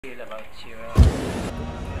about you.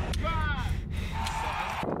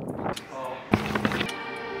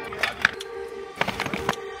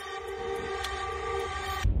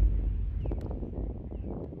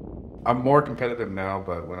 I'm more competitive now,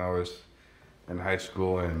 but when I was in high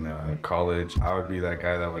school and college, I would be that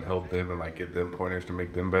guy that would help them and like give them pointers to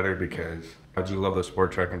make them better because I just love the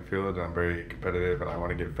sport track and field. I'm very competitive and I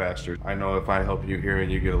want to get faster. I know if I help you here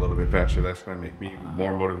and you get a little bit faster, that's going to make me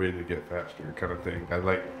more motivated to get faster kind of thing. I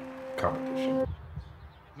like competition.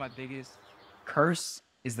 My biggest curse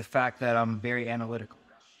is the fact that I'm very analytical.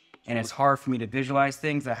 And it's hard for me to visualize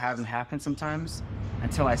things that haven't happened sometimes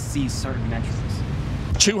until I see certain metrics.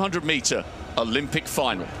 200-meter Olympic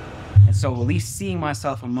final. And so at least seeing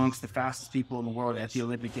myself amongst the fastest people in the world at the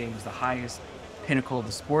Olympic Games, the highest pinnacle of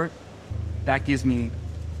the sport, that gives me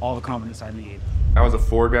all the confidence I need. I was a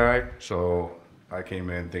 4 guy, so I came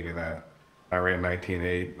in thinking that I ran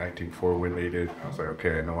 19.8, 19.4 when needed. I was like,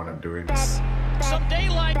 okay, I know what I'm doing. Some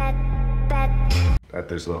daylight. At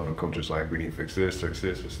this level, coach is like, we need to fix this, fix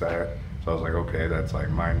that. So I was like, okay, that's like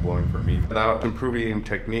mind-blowing for me. Without improving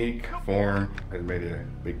technique, form has made a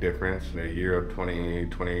big difference. In the year of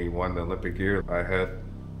 2021, the Olympic year, I had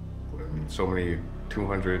so many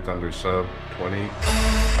 200s under sub 20.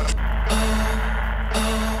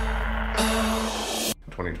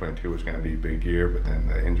 2022 was gonna be a big year, but then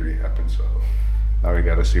the injury happened, so now we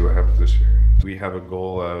gotta see what happens this year. We have a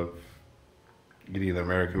goal of getting the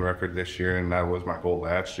American record this year, and that was my goal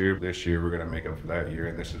last year. This year, we're gonna make up for that year,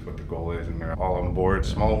 and this is what the goal is, and they're all on board.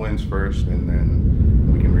 Small wins first, and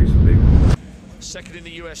then we can reach the big one. Second in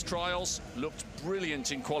the US trials, looked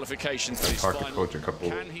brilliant in qualification for I this talked to final. coach a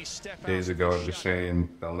couple days ago, I'm just saying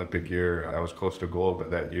the Olympic year, I was close to goal,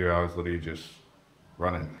 but that year I was literally just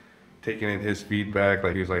running. Taking in his feedback,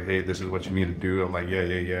 like he was like, hey, this is what you need to do. I'm like, yeah.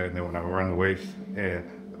 And then when I run the race, and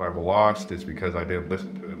if I've lost, it's because I didn't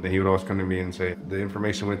listen to him. Then he would always come to me and say, the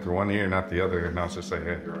information went through one ear, not the other. And I was just like,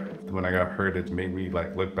 yeah, you're right. When I got hurt, it made me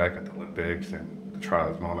like look back at the Olympics and the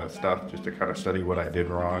trials and all that stuff, just to kind of study what I did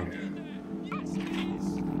wrong. And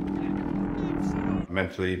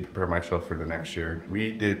mentally prepare myself for the next year.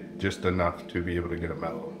 We did just enough to be able to get a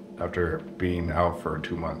medal after being out for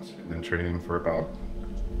 2 months and then training for about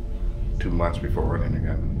 2 months before running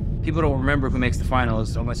again. People don't remember who makes the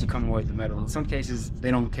finals unless you come away with the medal. In some cases,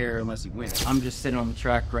 they don't care unless you win. I'm just sitting on the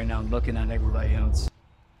track right now looking at everybody else.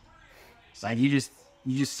 It's like you just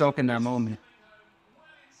soak in that moment.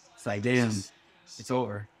 It's like, damn, it's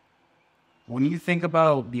over. When you think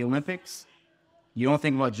about the Olympics, you don't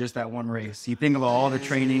think about just that one race. You think about all the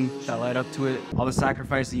training that led up to it, all the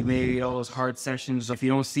sacrifices you made, all those hard sessions. If you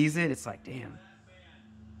don't seize it, it's like, damn,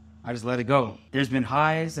 I just let it go. There's been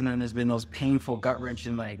highs, and then there's been those painful,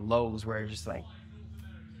 gut-wrenching like lows where it's just like,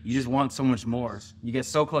 you just want so much more. You get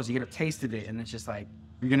so close, you get a taste of it, and it's just like,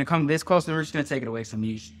 you're gonna come this close, and we're just gonna take it away from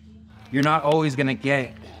you. You're not always gonna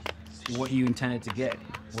get what you intended to get,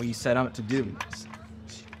 what you set out to do.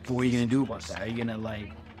 But what are you gonna do about that? Are you gonna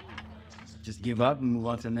like, just give up and move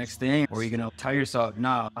on to the next thing? Or are you gonna tell yourself,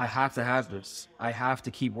 nah, I have to have this. I have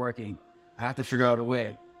to keep working. I have to figure out a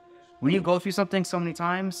way. When you go through something so many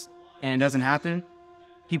times and it doesn't happen,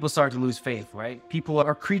 people start to lose faith, right? People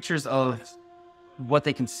are creatures of what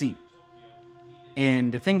they can see.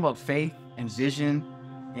 And the thing about faith and vision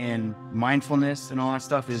and mindfulness and all that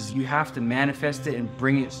stuff is you have to manifest it and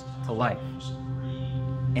bring it to life.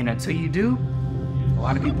 And until you do, a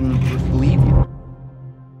lot of people don't believe you.